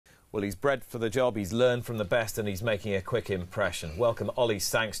Well, he's bred for the job, he's learned from the best, and he's making a quick impression. Welcome Ollie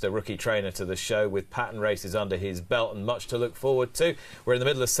Sangster, rookie trainer, to the show with pattern races under his belt and much to look forward to. We're in the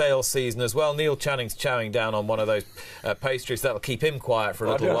middle of sales season as well. Neil Channing's chowing down on one of those pastries that'll keep him quiet for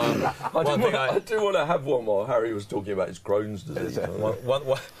a little while. I do want to have one while Harry was talking about his Crohn's disease.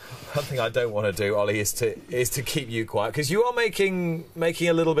 One thing I don't want to do, Ollie, is to keep you quiet, because you are making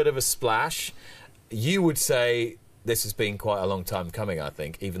a little bit of a splash. You would say this has been quite a long time coming, I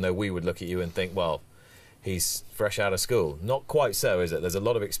think, even though we would look at you and think, well, he's fresh out of school. Not quite so, is it? There's a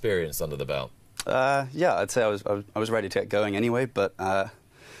lot of experience under the belt. Yeah, I'd say I was ready to get going anyway, but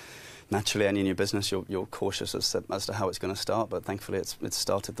naturally, any new business, you're cautious as to how it's going to start, but thankfully it's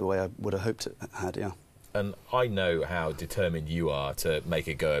started the way I would have hoped it had, yeah. And I know how determined you are to make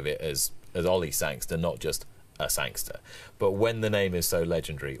a go of it as Ollie Sangster, not just a Sangster. But when the name is so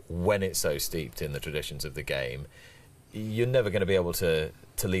legendary, when it's so steeped in the traditions of the game, you're never going to be able to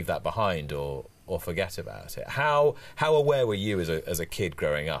leave that behind or forget about it. How aware were you as a kid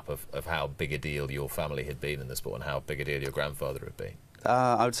growing up of how big a deal your family had been in the sport and how big a deal your grandfather had been?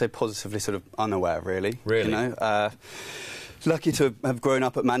 I would say positively sort of unaware, really. Really? You know, lucky to have grown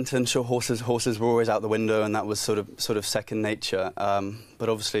up at Manton. Sure, horses were always out the window, and that was sort of second nature. But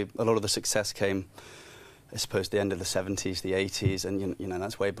obviously, a lot of the success came, I suppose, the end of the 70s, the 80s, and you know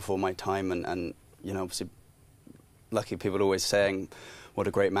that's way before my time. And you know, obviously, lucky people are always saying what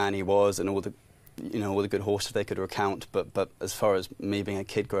a great man he was, and all the good horses they could recount. But as far as me being a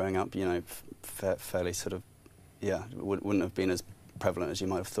kid growing up, you know, fairly sort of, yeah, wouldn't have been as prevalent as you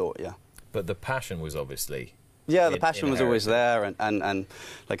might have thought. Yeah. But the passion was obviously. Yeah, the passion was always there, and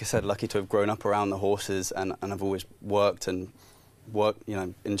like I said, lucky to have grown up around the horses, and I've always worked, you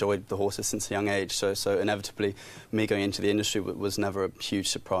know, enjoyed the horses since a young age. So inevitably, me going into the industry was never a huge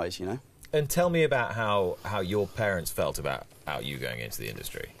surprise, you know. And tell me about how your parents felt about you going into the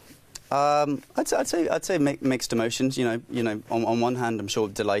industry. I'd say mixed emotions. You know, on one hand, I'm sure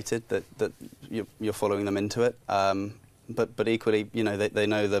delighted that you're following them into it, but equally, you know, they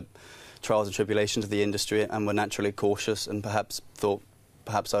know the trials and tribulations of the industry and were naturally cautious and perhaps thought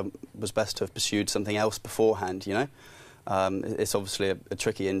I was best to have pursued something else beforehand, you know. It's obviously a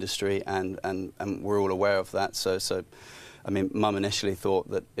tricky industry and we're all aware of that. So I mean, Mum initially thought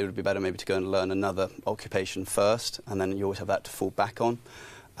that it would be better maybe to go and learn another occupation first, and then you always have that to fall back on.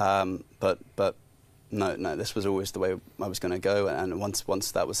 But no, this was always the way I was going to go, and once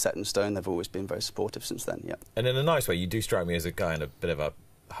that was set in stone, they've always been very supportive since then, yeah. And in a nice way, you do strike me as a guy in a bit of a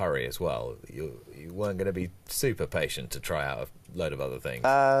hurry as well. You weren't going to be super patient to try out a load of other things.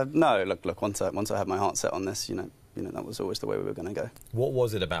 No, look. Once I had my heart set on this, you know, that was always the way we were going to go. What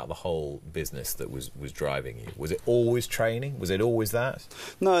was it about the whole business that was driving you? Was it always training? Was it always that?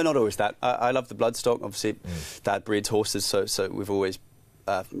 No, not always that. I love the bloodstock. Obviously, Dad breeds horses, so we've always,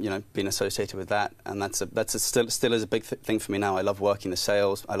 you know, been associated with that, and still is a big thing for me now. I love working the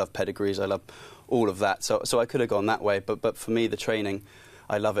sales. I love pedigrees. I love all of that. So I could have gone that way, but for me, the training,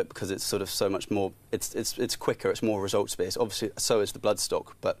 I love it because it's sort of so much more. It's quicker. It's more results based. Obviously, so is the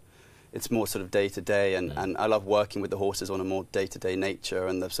bloodstock, but it's more sort of day to day, and I love working with the horses on a more day to day nature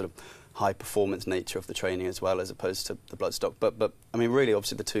and the sort of high performance nature of the training as well, as opposed to the bloodstock. But I mean, really,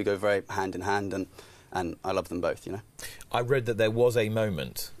 obviously, the two go very hand in hand, and I love them both, you know. I read that there was a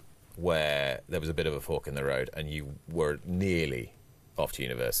moment where there was a bit of a fork in the road, and you were nearly off to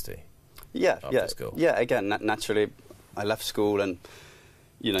university. Yeah, after school. Yeah. Again, naturally, I left school and.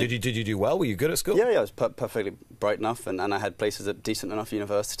 You know, did you do well? Were you good at school? Yeah, I was perfectly bright enough, and I had places at decent enough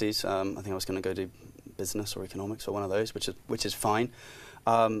universities. I think I was going to go do business or economics or one of those, which is fine.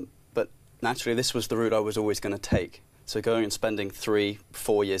 But naturally, this was the route I was always going to take. So going and spending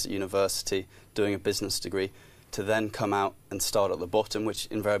 3-4 years at university doing a business degree, to then come out and start at the bottom, which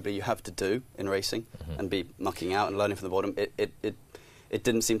invariably you have to do in racing, and be mucking out and learning from the bottom. It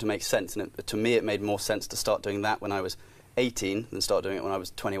didn't seem to make sense, and to me, it made more sense to start doing that when I was 18 than start doing it when I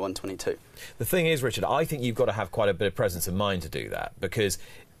was 21, 22. The thing is, Richard, I think you've got to have quite a bit of presence of mind to do that, because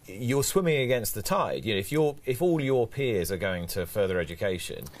you're swimming against the tide. You know, if all your peers are going to further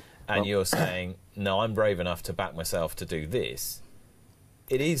education and you're saying, no, I'm brave enough to back myself to do this,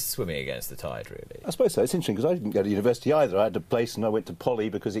 it is swimming against the tide, really. I suppose so. It's interesting because I didn't go to university either. I had a place and I went to Poly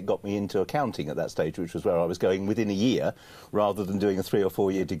because it got me into accounting at that stage, which was where I was going within a year rather than doing a 3 or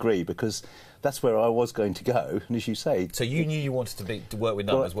 4 year degree, because that's where I was going to go. And as you say... So you knew you wanted to work with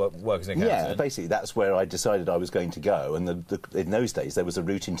numbers, work as an accountant? Yeah, basically that's where I decided I was going to go. And in those days there was a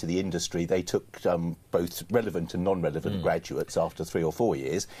route into the industry. They took both relevant and non-relevant graduates after 3 or 4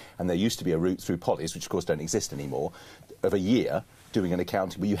 years, and there used to be a route through Polys, which of course don't exist anymore, of a year, doing an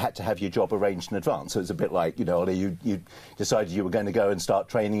accounting, but you had to have your job arranged in advance. So it's a bit like, you know, Ollie, you decided you were going to go and start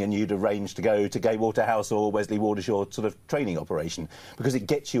training, and you'd arranged to go to Gay Waterhouse or Wesley Ward as your sort of training operation, because it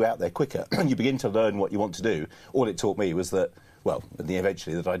gets you out there quicker. You begin to learn what you want to do. All it taught me was that, well,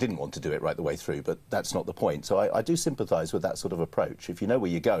 eventually that I didn't want to do it right the way through, but that's not the point. So I do sympathise with that sort of approach. If you know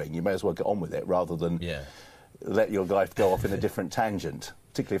where you're going, you may as well get on with it rather than let your life go off in a different tangent,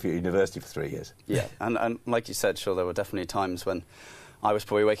 particularly if you're at university for 3 years. Yeah, and like you said, sure, there were definitely times when I was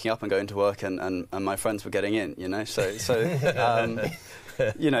probably waking up and going to work and my friends were getting in, you know. So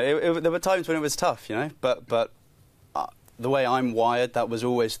you know, there were times when it was tough, you know, but the way I'm wired, that was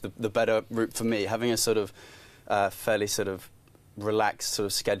always the better route for me, having a sort of fairly sort of relaxed sort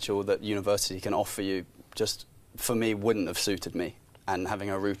of schedule that university can offer you, just for me wouldn't have suited me. And having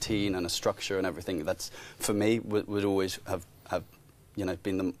a routine and a structure and everything, that's for me would always have you know,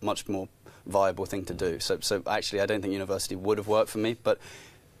 been the much more viable thing to do. So actually I don't think university would have worked for me, but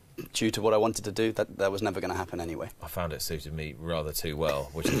due to what I wanted to do, that was never going to happen anyway. I found it suited me rather too well,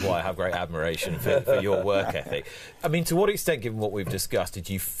 which is why I have great admiration for your work ethic. I mean, to what extent, given what we've discussed, did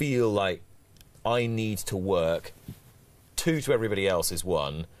you feel like I need to work 2 to everybody else is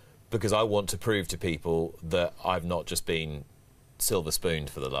 1, because I want to prove to people that I've not just been silver spooned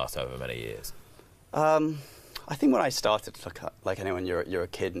for the last however many years? I think when I started, like anyone, you're a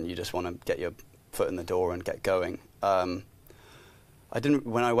kid and you just want to get your foot in the door and get going. I didn't.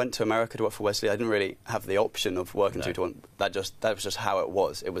 When I went to America to work for Wesley, I didn't really have the option of working 2 to 1. That was just how it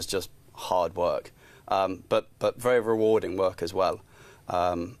was. It was just hard work, but very rewarding work as well.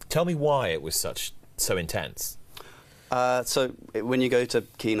 Tell me why it was so intense. So when you go to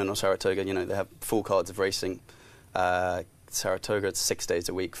Keenan or Saratoga, you know, they have full cards of racing. Saratoga, it's 6 days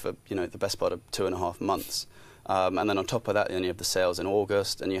a week for, you know, the best part of 2.5 months. And then on top of that, then you have the sales in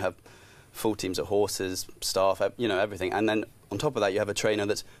August, and you have full teams of horses, staff, you know, everything. And then on top of that, you have a trainer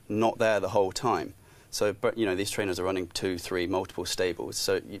that's not there the whole time. So, but, you know, these trainers are running 2, 3, multiple stables.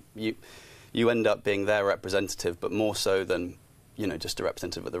 So you end up being their representative, but more so than, you know, just a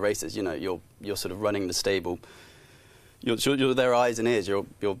representative of the races. You know, you're sort of running the stable. You're their eyes and ears. So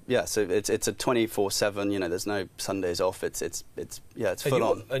it's a 24/7. You know, there's no Sundays off. It's full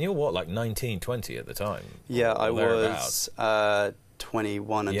on. And you're what, like 19, 20 at the time? Yeah, I was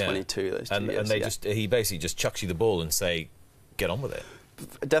 21 and 22 those 2 years. And he basically just chucks you the ball and say, get on with it.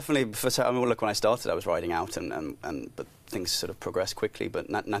 Definitely. I mean, look, when I started, I was riding out, but things sort of progressed quickly. But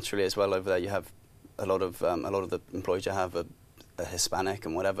naturally, as well, over there, you have a lot of the employees you have are Hispanic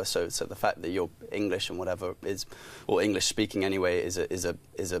and whatever. So the fact that you're English and whatever or English speaking anyway, is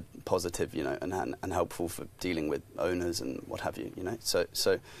a positive, you know, and helpful for dealing with owners and what have you, you know.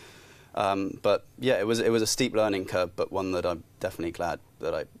 But yeah, it was a steep learning curve, but one that I'm definitely glad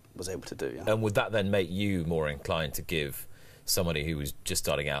that I was able to do. Yeah. And would that then make you more inclined to give somebody who was just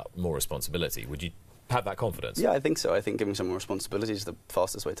starting out more responsibility? Would you have that confidence? Yeah, I think so. I think giving someone responsibility is the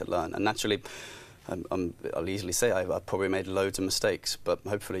fastest way to learn. And naturally, I'll easily say I've probably made loads of mistakes, but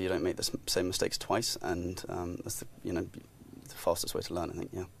hopefully you don't make the same mistakes twice, and that's the fastest way to learn, I think.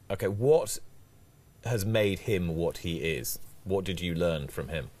 Yeah. Okay, what has made him what he is? What did you learn from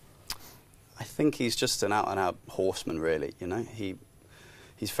him? I think he's just an out-and-out horseman, really. You know,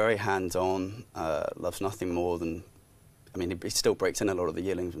 he's very hands-on, loves nothing more than. I mean, he still breaks in a lot of the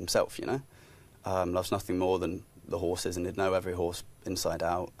yearlings himself. You know, loves nothing more than the horses, and he'd know every horse inside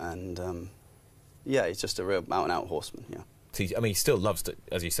out, and. Yeah, he's just a real out-and-out horseman, yeah. I mean, he still loves to,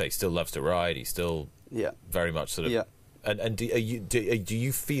 as you say, still loves to ride. He's still very much sort of... Yeah. And do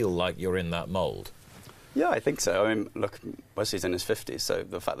you feel like you're in that mould? Yeah, I think so. I mean, look, Wesley's in his 50s, so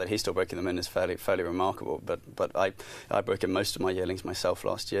the fact that he's still breaking them in is fairly remarkable. But I broke in most of my yearlings myself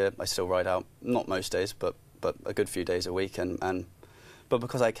last year. I still ride out, not most days, but a good few days a week. But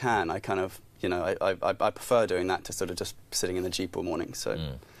because I can, I kind of, you know, I prefer doing that to sort of just sitting in the Jeep all morning, so...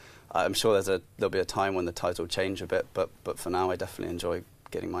 I'm sure there'll be a time when the tides will change a bit, but for now I definitely enjoy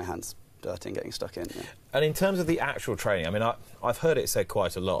getting my hands dirty and getting stuck in. Yeah. And in terms of the actual training, I mean, I've heard it said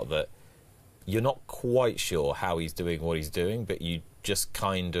quite a lot that you're not quite sure how he's doing what he's doing, but you just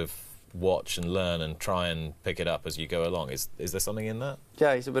kind of watch and learn and try and pick it up as you go along. Is there something in that?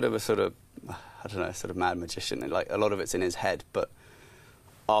 Yeah, he's a bit of a sort of, I don't know, sort of mad magician. Like, a lot of it's in his head, but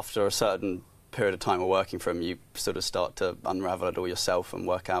after a certain period of time of working for him, you sort of start to unravel it all yourself and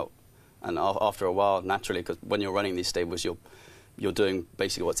work out. And after a while, naturally, because when you're running these stables, you're doing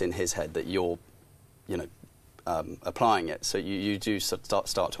basically what's in his head that you're, you know, applying it. So you do start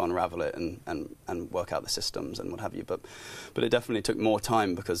to unravel it and work out the systems and what have you. But it definitely took more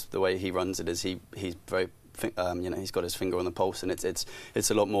time because the way he runs it is he's very, you know, he's got his finger on the pulse, and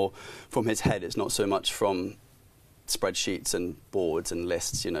it's a lot more from his head. It's not so much from spreadsheets and boards and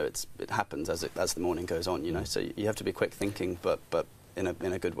lists. You know, it happens as the morning goes on. You know, so you have to be quick thinking, but in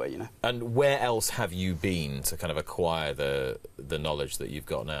a good way. You know. And where else have you been to kind of acquire the knowledge that you've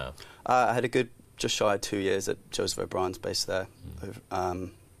got now? I had a good just shy of 2 years at Joseph O'Brien's based there,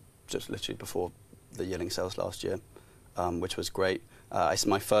 just literally before the yearling sales last year, which was great.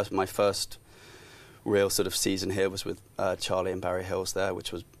 My first real sort of season here was with Charlie and Barry Hills there,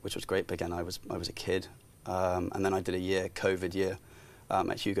 which was great. But again, I was a kid, and then I did a COVID year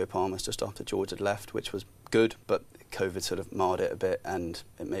at Hugo Palmer's just after George had left, which was good, but COVID sort of marred it a bit, and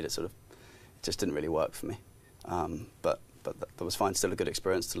it made it it just didn't really work for me. But that was fine. Still a good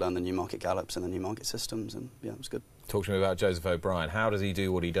experience to learn the Newmarket gallops and the Newmarket systems, and yeah, it was good. Talk to me about Joseph O'Brien. How does he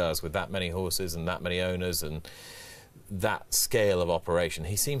do what he does with that many horses and that many owners and that scale of operation?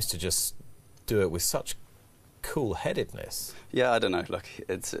 He seems to just do it with such cool-headedness. Yeah, I don't know. Look,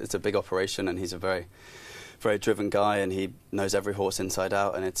 it's a big operation, and he's a very, very driven guy, and he knows every horse inside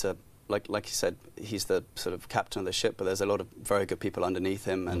out. And it's like you said, he's the sort of captain of the ship, but there's a lot of very good people underneath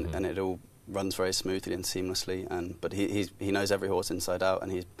him, and it all runs very smoothly and seamlessly. But he knows every horse inside out,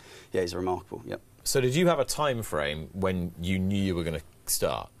 and he's remarkable. Yep. So did you have a time frame when you knew you were going to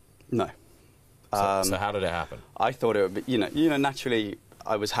start? No. So how did it happen? I thought it would be, you know, naturally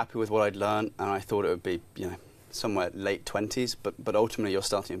I was happy with what I'd learned, and I thought it would be, you know, somewhere late 20s. But ultimately, you're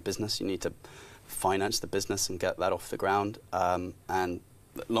starting a business. You need to finance the business and get that off the ground. And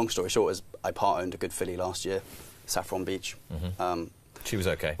long story short is I part-owned a good filly last year, Saffron Beach. She was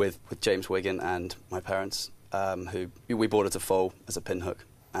okay. With James Wigan and my parents, who we bought her to foal as a pinhook.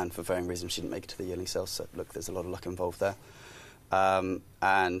 And for varying reasons, she didn't make it to the yearling sales. So, look, there's a lot of luck involved there.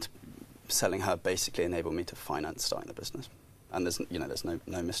 And selling her basically enabled me to finance starting the business. And there's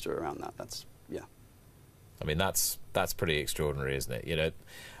no mystery around that. That's, yeah. I mean, that's pretty extraordinary, isn't it? You know,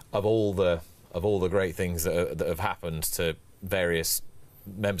 of all the great things that have happened to various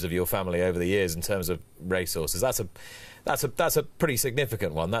members of your family over the years in terms of racehorses, that's a pretty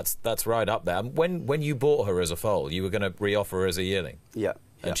significant one. That's right up there. And when you bought her as a foal, you were going to reoffer her as a yearling. Yeah.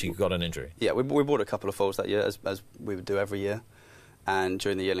 And she got an injury. Yeah, we bought a couple of foals that year, as we would do every year. And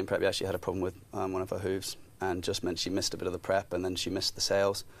during the yearling prep, we actually had a problem with one of her hooves, and just meant she missed a bit of the prep, and then she missed the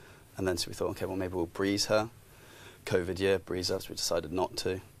sales. And then so we thought, okay, well, maybe we'll breeze her. COVID year, breeze us. We decided not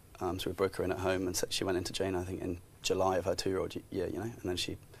to. So we broke her in at home, and she went into Jane, I think, in July of her 2-year-old year, you know. And then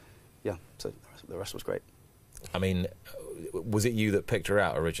so the rest was great. I mean, was it you that picked her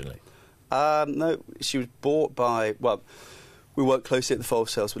out originally? No, she was bought by, well, we worked closely at the foal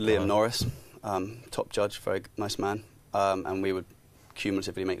sales with Liam Norris, top judge, very nice man, and we would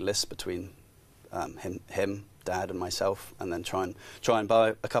cumulatively make lists between him, Dad, and myself, and then try and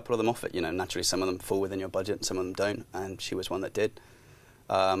buy a couple of them off it. You know, naturally some of them fall within your budget, some of them don't, and she was one that did.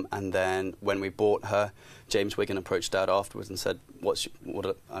 And then when we bought her, James Wigan approached Dad afterwards and said,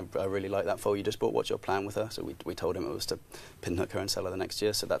 I really like that foal you just bought, what's your plan with her? So we told him it was to pinhook her and sell her the next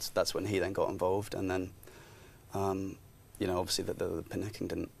year, so that's when he then got involved, and then you know, obviously the pinhooking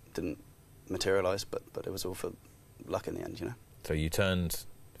didn't materialise, but it was all for luck in the end, you know. So you turned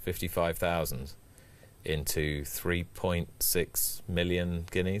 55,000 into 3.6 million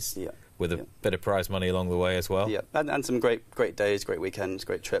guineas, with a bit of prize money along the way as well. Yeah, and some great days, great weekends,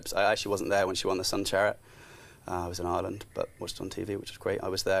 great trips. I actually wasn't there when she won the Sun Chariot. I was in Ireland, but watched it on TV, which was great. I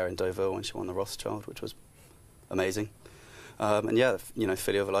was there in Deauville when she won the Rothschild, which was amazing. And yeah, you know,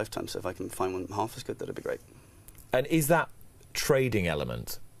 filly of a lifetime. So if I can find one half as good, that'd be great. And is that trading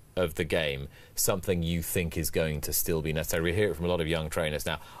element of the game something you think is going to still be necessary? We hear it from a lot of young trainers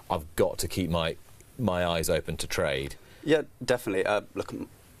now. I've got to keep my eyes open to trade. Yeah, definitely. Look,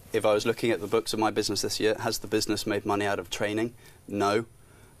 if I was looking at the books of my business this year, has the business made money out of training? No.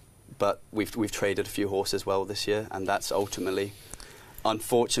 But we've traded a few horses well this year, and that's ultimately,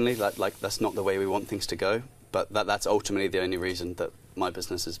 unfortunately, that's not the way we want things to go. But that's ultimately the only reason that my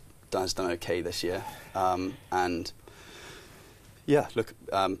business has done okay this year. And yeah, look,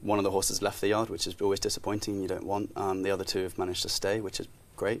 one of the horses left the yard, which is always disappointing. You don't want. The other two have managed to stay, which is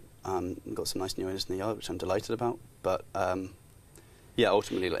great. Got some nice new owners in the yard, which I'm delighted about. But yeah,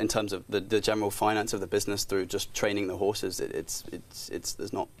 ultimately, in terms of the general finance of the business through just training the horses, it's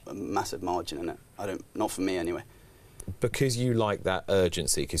there's not a massive margin in it. Not for me anyway. Because you like that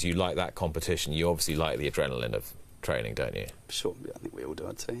urgency, because you like that competition, you obviously like the adrenaline of training, don't you? Sure, yeah, I think we all do,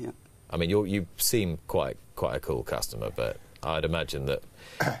 I'd say, yeah. I mean, you seem quite a cool customer, but I'd imagine that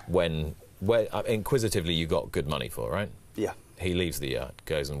when inquisitively you got good money for, right? Yeah. He leaves the yard,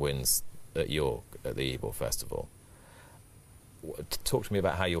 goes and wins at York at the Ebor Festival. Talk to me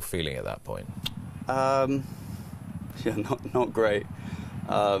about how you're feeling at that point. Yeah, not great.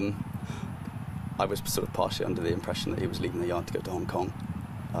 I was sort of partially under the impression that he was leaving the yard to go to Hong Kong.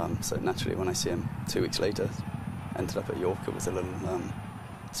 So naturally, when I see him 2 weeks later, ended up at York, it was a little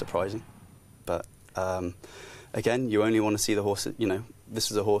surprising. But again, you only want to see the horse. This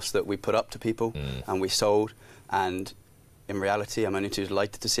is a horse that we put up to people and we sold, and in reality, I'm only too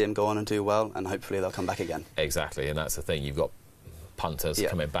delighted to see him go on and do well, and hopefully they'll come back again. Exactly, and that's the thing. You've got punters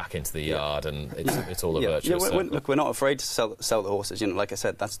coming back into the yard, and it's all a virtuous circle. Look, we're not afraid to sell the horses. Like I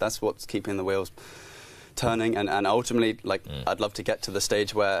said, that's what's keeping the wheels turning, and ultimately, I'd love to get to the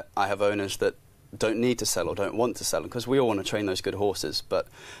stage where I have owners that don't need to sell or don't want to sell, because we all want to train those good horses. But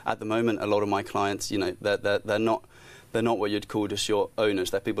at the moment, a lot of my clients, they're not what you'd call just your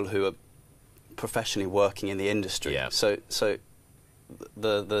owners. They're people who are professionally working in the industry. Yeah. So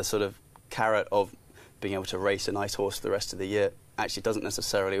the sort of carrot of being able to race a nice horse for the rest of the year actually doesn't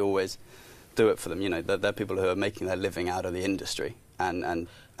necessarily always do it for them. They're people who are making their living out of the industry, and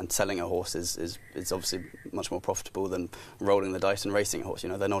selling a horse is obviously much more profitable than rolling the dice and racing a horse.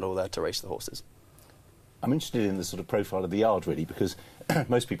 They're not all there to race the horses. I'm interested in the sort of profile of the yard, really, because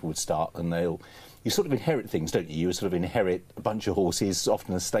most people would start and you sort of inherit things, don't you? You sort of inherit a bunch of horses,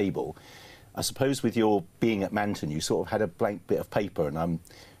 often a stable. I suppose with your being at Manton, you sort of had a blank bit of paper, and I'm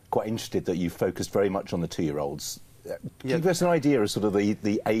quite interested that you focused very much on the 2-year-olds. Give us an idea of sort of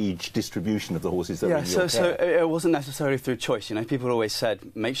the age distribution of the horses that were in your care. So it wasn't necessarily through choice. People always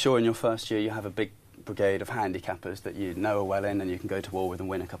said, make sure in your first year you have a big brigade of handicappers that you know are well in and you can go to war with and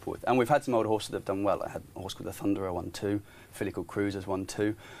win a couple with. And we've had some older horses that have done well. I had a horse called the Thunderer, won 2, a filly called Cruisers, won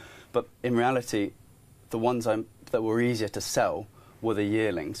 2. But in reality, the ones that were easier to sell were the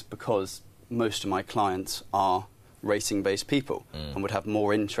yearlings, because most of my clients are racing-based people and would have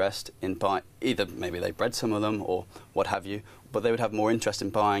more interest in buying, either maybe they bred some of them or what have you, but they would have more interest in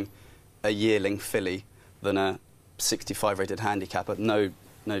buying a yearling filly than a 65 rated handicapper. No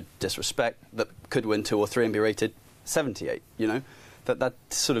disrespect, that could win 2 or 3 and be rated 78. That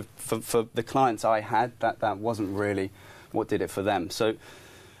sort of for the clients I had, that wasn't really what did it for them. So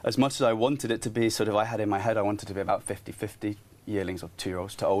as much as I wanted it to be sort of, I had in my head I wanted to be about 50-50 yearlings or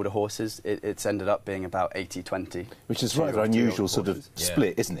 2-year-olds to older horses, it's ended up being about 80-20. Which is rather unusual sort of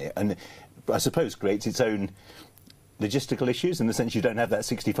split, isn't it? And I suppose creates its own logistical issues in the sense you don't have that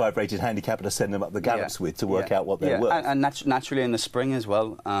 65 rated handicapper to send them up the gallops with to work out what they're worth. And naturally in the spring as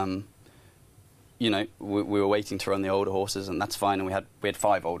well, we were waiting to run the older horses, and that's fine, and we had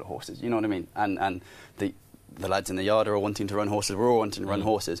 5 older horses, you know what I mean? And the lads in the yard are all wanting to run horses, we're all wanting to run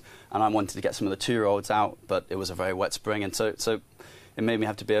horses, and I wanted to get some of the 2-year-olds out, but it was a very wet spring, and so it made me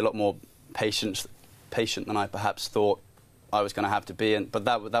have to be a lot more patient than I perhaps thought I was going to have to be, but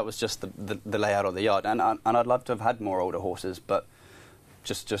that was just the layout of the yard, and I'd love to have had more older horses, but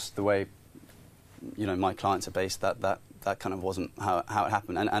just the way my clients are based, that kind of wasn't how it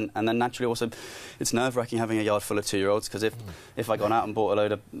happened. And then naturally also, it's nerve-wracking having a yard full of 2-year-olds, because if I gone out and bought a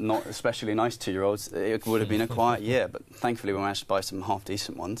load of not especially nice 2-year-olds, it would have been a quiet year. But thankfully we managed to buy some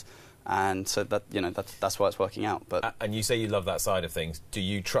half-decent ones, and so that's why it's working out. But and you say you love that side of things. Do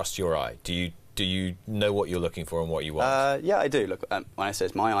you trust your eye? Do you know what you're looking for and what you want? Yeah, I do. Look, when I say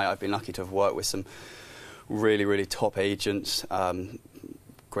it's my eye, I've been lucky to have worked with some really, really top agents,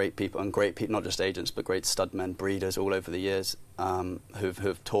 great people, not just agents, but great stud men, breeders all over the years,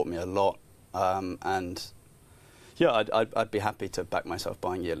 who've taught me a lot. And yeah, I'd be happy to back myself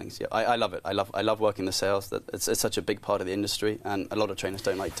buying yearlings. Yeah, I love it. I love working the sales. It's such a big part of the industry, and a lot of trainers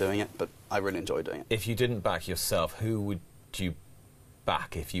don't like doing it, but I really enjoy doing it. If you didn't back yourself, who would you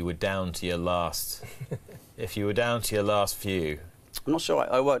back if you were down to your last few? I'm not sure.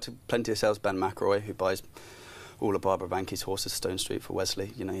 I worked with plenty of sales. Ben McElroy, who buys all of Barbara Banky's horses, Stone Street for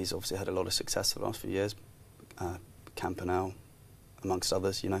Wesley. He's obviously had a lot of success for the last few years. Campanelle, amongst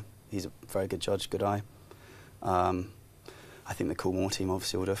others. He's a very good judge, good eye. I think the Coolmore team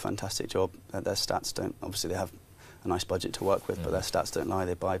obviously will do a fantastic job. Their stats don't. Obviously, they have a nice budget to work with, but their stats don't lie.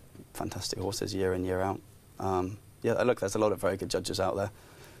 They buy fantastic horses year in, year out. Look, there's a lot of very good judges out there,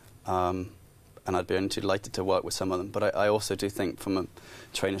 and I'd be only too delighted to work with some of them. But I also do think, from a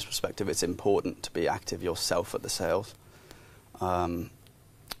trainer's perspective, it's important to be active yourself at the sales. I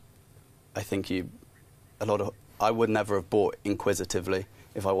think I would never have bought inquisitively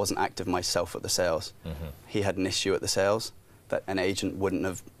if I wasn't active myself at the sales. He had an issue at the sales that an agent wouldn't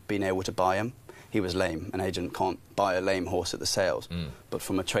have been able to buy him. He was lame. An agent can't buy a lame horse at the sales. But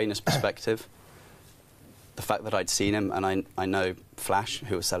from a trainer's perspective, the fact that I'd seen him, and I know Flash,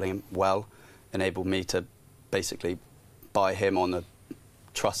 who was selling him well, enabled me to basically buy him on the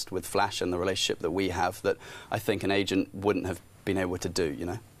trust with Flash and the relationship that we have, that I think an agent wouldn't have been able to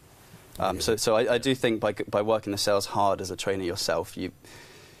do, So I do think by working the sales hard as a trainer yourself, you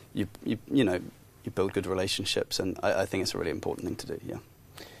you build good relationships, and I think it's a really important thing to do. Yeah.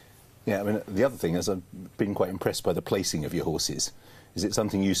 Yeah, I mean, the other thing is I've been quite impressed by the placing of your horses. Is it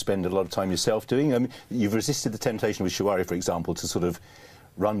something you spend a lot of time yourself doing? I mean, you've resisted the temptation with Shiwari, for example, to sort of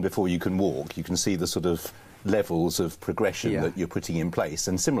run before you can walk. You can see the sort of levels of progression that you're putting in place.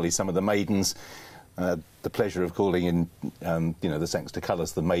 And similarly, some of the maidens, the pleasure of calling in, the Sangster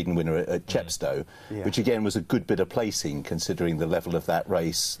colours, the maiden winner at Chepstow, which again was a good bit of placing considering the level of that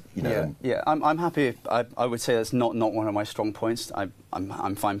race. I'm happy. I would say that's not one of my strong points.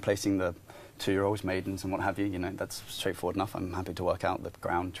 I'm fine placing the 2-year-olds, maidens, and what have you. You know, that's straightforward enough. I'm happy to work out the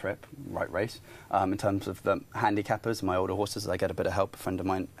ground, trip, right race. In terms of the handicappers, my older horses, I get a bit of help. A friend of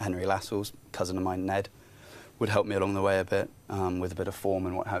mine, Henry Lascelles, cousin of mine, Ned, would help me along the way a bit with a bit of form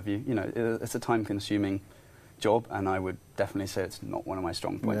and what have you. You know, it's a time-consuming job, and I would definitely say it's not one of my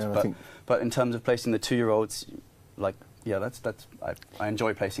strong points. But in terms of placing the 2-year-olds, I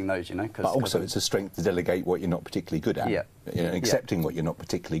enjoy placing those, you know. But also it's a strength to delegate what you're not particularly good at. Accepting what you're not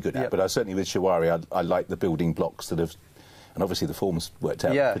particularly good at. But I certainly with Shiwari, I like the building blocks that have, and obviously the form's worked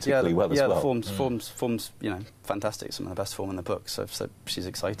out particularly well as well. Yeah, the form's, you know, fantastic. Some of the best form in the book. So she's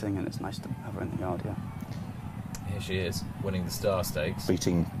exciting, and it's nice to have her in the yard. Yeah. Here she is, winning the Star Stakes,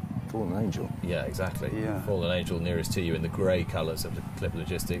 beating Fallen Angel. Yeah, exactly. Yeah. Fallen Angel nearest to you in the grey colours of the Clip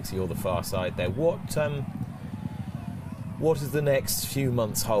Logistics. You're the far side there. What does the next few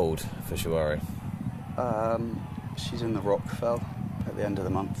months hold for Shiwari? She's in the Rockfell at the end of the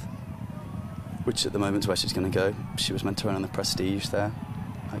month, which at the moment is where she's going to go. She was meant to run on the Prestige there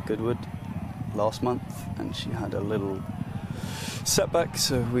at Goodwood last month, and she had a little setback,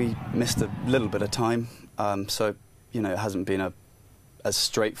 so we missed a little bit of time. So, you know, it hasn't been as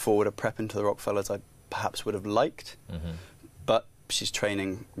straightforward a prep into the Rockfell as I perhaps would have liked. But she's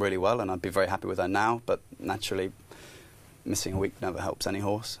training really well, and I'd be very happy with her now. But naturally, missing a week never helps any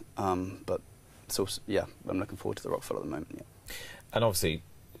horse. But it's also, I'm looking forward to the Rockfell at the moment. Yeah. And obviously,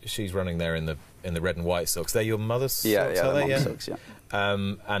 she's running there in the red and white silks. They're your mother's silks, are they? Silks, yeah.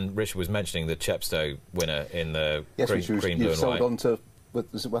 And Richard was mentioning the Chepstow winner in the green, blue and white. Sold on to,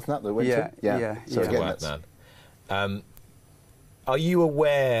 was it Wathnath that went to? Yeah. So again, Wathnath. Are you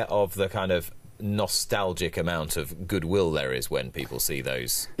aware of the kind of nostalgic amount of goodwill there is when people see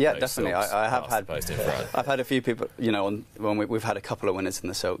those? Yeah, definitely. I have had. In front. I've had a few people. You know, we've had a couple of winners in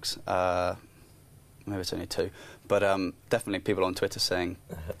the silks. Maybe it's only 2, but definitely people on Twitter saying,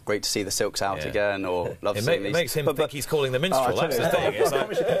 "Great to see the silks out again," or "Love seeing these." It makes him think he's calling the minstrel. That's the thing.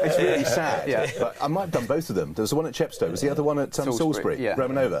 It's really sad. But I might have done both of them. There was the one at Chepstow. Was the other one at Salisbury?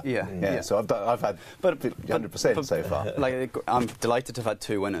 Romanova. Yeah. So I've had 100% so far. Like, I'm delighted to have had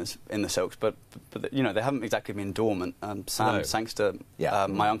 2 winners in the silks, but you know, they haven't exactly been dormant. Sam Sangster,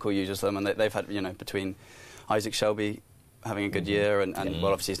 my uncle uses them, and they've had, you know, between Isaac Shelby having a good year, and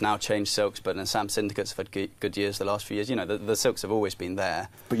well, obviously he's now changed silks, but Sam Syndicates have had good years the last few years. You know, the silks have always been there.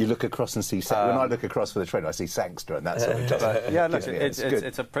 But you look across and see, when I look across for the trainer, I see Sangster, and that's sort of just... look,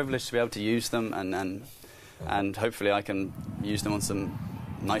 it's a privilege to be able to use them, and hopefully I can use them on some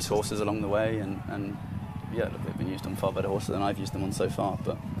nice horses along the way, and look, they've been used on far better horses than I've used them on so far,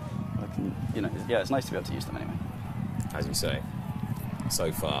 but I can, you know, it's nice to be able to use them anyway. As you say,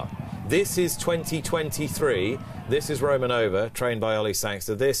 so far. This is 2023. This is Romanova, trained by Ollie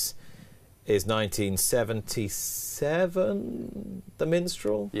Sangster. This is 1977, the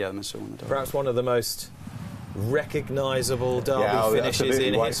Minstrel? Yeah, the Minstrel. Perhaps one of the most recognisable Derby finishes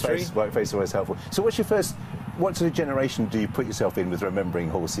in history. White face is always helpful. So what sort of generation do you put yourself in with remembering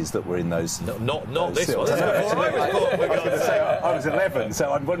horses that were in those? Not this one. I was 11,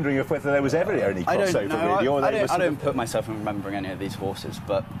 so I'm wondering whether there was ever any crossover. I don't put myself in remembering any of these horses,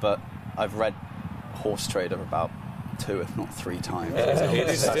 but I've read Horse Trader about 2, if not 3 times.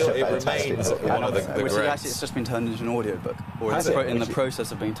 It remains one of the which greats. Actually, it's just been turned into an audio book, or it's in the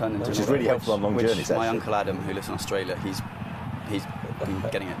process of being turned into an audio book. Which is really helpful on long journeys, My uncle Adam, who lives in Australia, he's been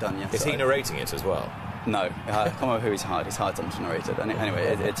getting it done. Is he narrating it as well? No, I can't remember who he's hired. He's hired someone to narrate it.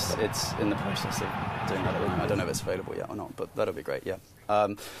 Anyway, it's in the process of doing that. I don't know if it's available yet or not, but that'll be great. Yeah.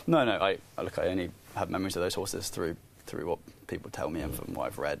 No. I only have memories of those horses through what people tell me and from what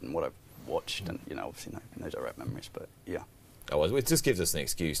I've read and what I've watched, and you know, obviously no direct memories, but yeah. Oh, well, it just gives us an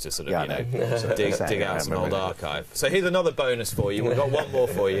excuse to sort of dig out some old archive. So here's another bonus for you. We've got one more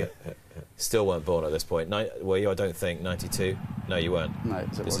for you. Still weren't born at this point. Were you? I don't think. 92. No, you weren't. No,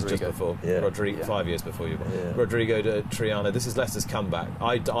 this is just before. Rodrigo, 5 years before you were born. Yeah. Rodrigo de Triana. This is Leicester's comeback.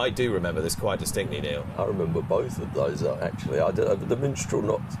 I do remember this quite distinctly, Neil. I remember both of those actually. The Minstrel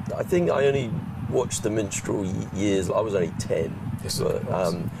not. I think I only watched the Minstrel years. I was only 10. Yes, but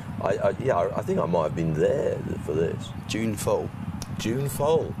I think I might have been there for this. June Foal. June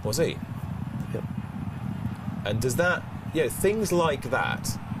Foal, was he? Yep. And does that, things like that,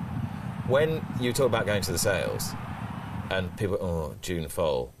 when you talk about going to the sales and people, June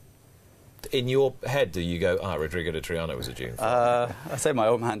foal, in your head, do you go, Rodrigo de Triano was a June foal? I'd say my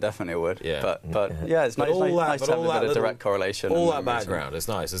old man definitely would. Yeah. But yeah, it's nice to have a bit of direct correlation. All that background, it's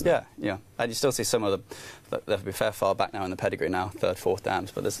nice, isn't it? Yeah. And you still see some of they'll be fair far back now in the pedigree now, third, fourth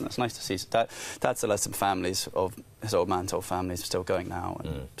dams, but it's nice to see that. Dad still has some families of his old man's old families still going now,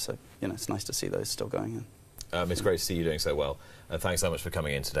 and so, it's nice to see those still going. It's great to see you doing so well. And thanks so much for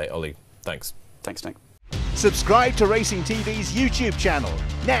coming in today. Ollie, thanks. Thanks, Nick. Subscribe to Racing TV's YouTube channel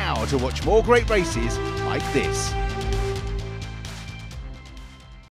now to watch more great races like this.